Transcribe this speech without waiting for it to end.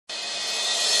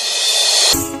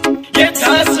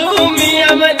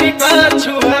का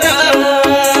छुअरा,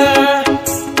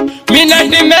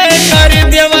 मिनट में कर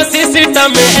देवा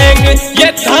सिस्टम हैंग, ये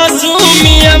धांसू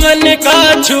मियावन का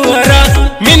छुअरा,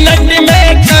 मिनट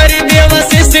में कर देवा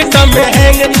सिस्टम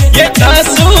हैंग, ये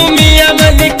धांसू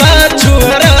मियावन का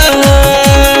छुअरा,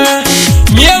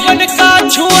 मियावन का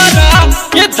छुअरा,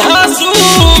 ये धांसू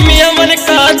मियावन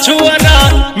का छुअरा,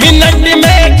 मिनट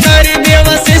में कर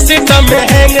देवा सिस्टम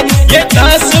हैंग, ये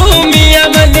धांसू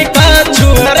मियावन का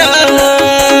छुअरा।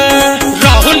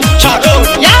 राहुल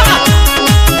चारोया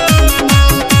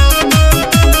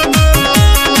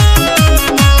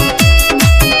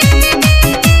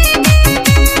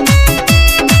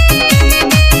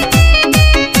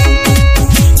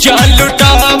जान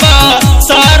लुटावा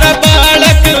सारा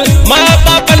बालक माँ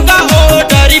बापन का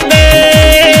ऑर्डर पे,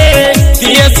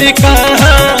 दिए से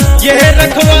कहा ये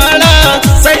रखवाड़ा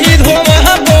शहीद हो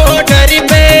वहाँ बॉर्डर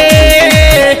पे,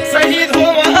 शहीद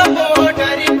हो वहाँ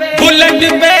बॉर्डर पे, बुलेट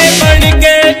पे बन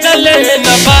के चले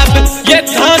नवाब, ये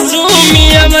धांसू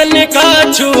मियावन का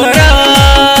छुअरा,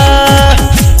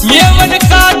 मियावन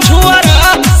का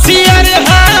छुअरा, सियर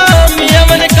हाँ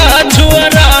मियावन का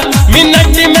छुअरा,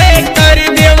 मिनट में कर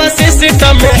देवा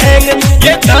सिस्टम हैंग,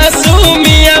 ये धांसू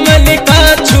मियावन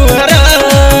का छुअरा।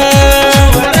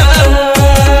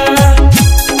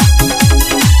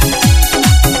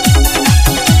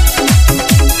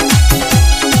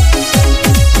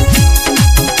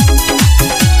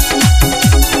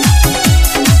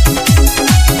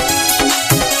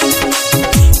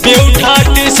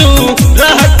 बेउठाट सू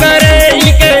रह करे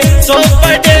इनके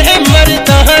सोपटे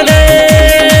मरदाने,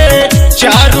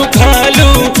 चारू घालू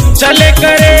चले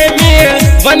करे मिया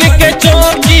वन के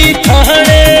चौकी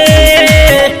थाने,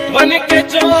 वन के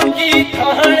चौकी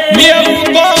थाने, मियाऊ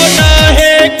को ना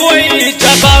है कोई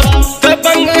जवाब,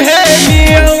 दबंग है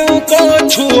मियाऊ को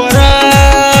छुअरा,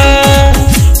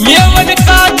 मियावन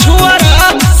का छुअरा,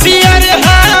 सियर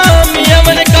हाँ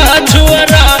मियावन का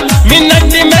छुअरा,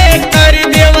 मिनट में कर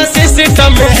देवा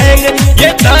सिस्टम हैंग,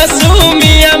 ये धांसू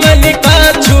मियावन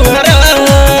का छुअरा।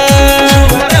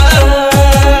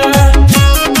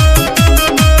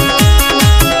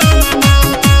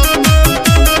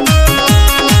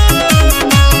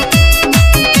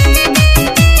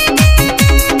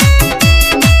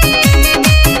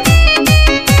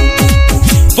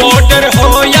 बॉर्डर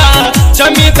हो या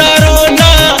जमींदारों ना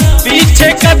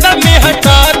पीछे कदम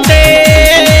हटाते,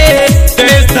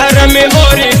 देश धर्म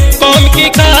और कौम की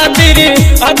खातिर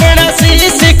अपना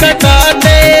शीश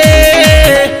कटाते,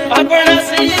 अपना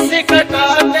शीश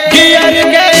कटाते, गियर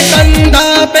के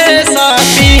कंधा पे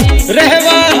साथी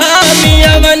रहवा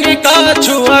मियावन का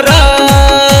छुअरा,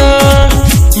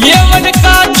 मियावन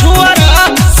का छुअरा,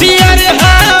 सियर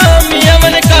हाँ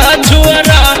मियावन का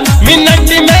छुअरा, मिनट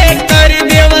में कर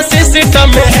देवा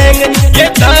सिस्टम हैंग, ये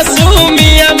धांसू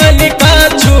मियावन का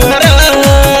छुअरा।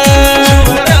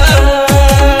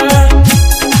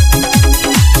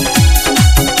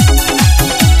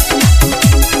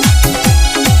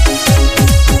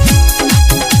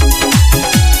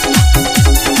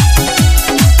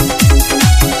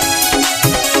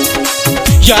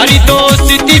 यारी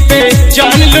दोस्ती पे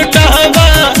जान लुटावा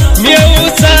म्याऊ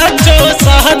साचो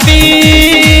साथी,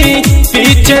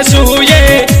 पीछे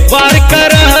सुए वार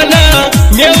कराना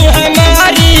म्याऊ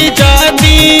हमारी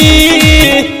जाती,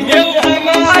 म्याऊ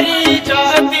हमारी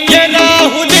जाती, ये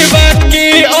राहुल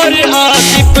बाकी और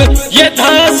आसिफ, ये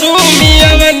धांसू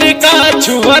मियावन का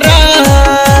छुअरा,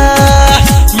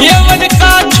 मियावन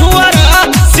का छुअरा,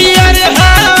 सियर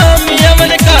हाँ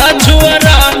मियावन का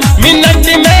छुअरा, मिनट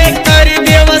में कर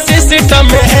देवा सिस्टम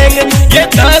हैंग, ये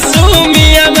धांसू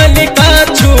मियावन का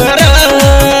छुअरा,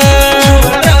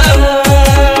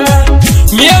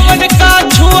 मियावन का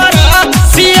छुअरा,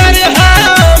 सियर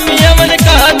हाँ मियावन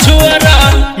का छुअरा,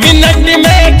 मिनट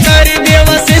में कर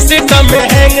देवा सिस्टम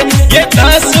हैंग, ये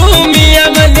धांसू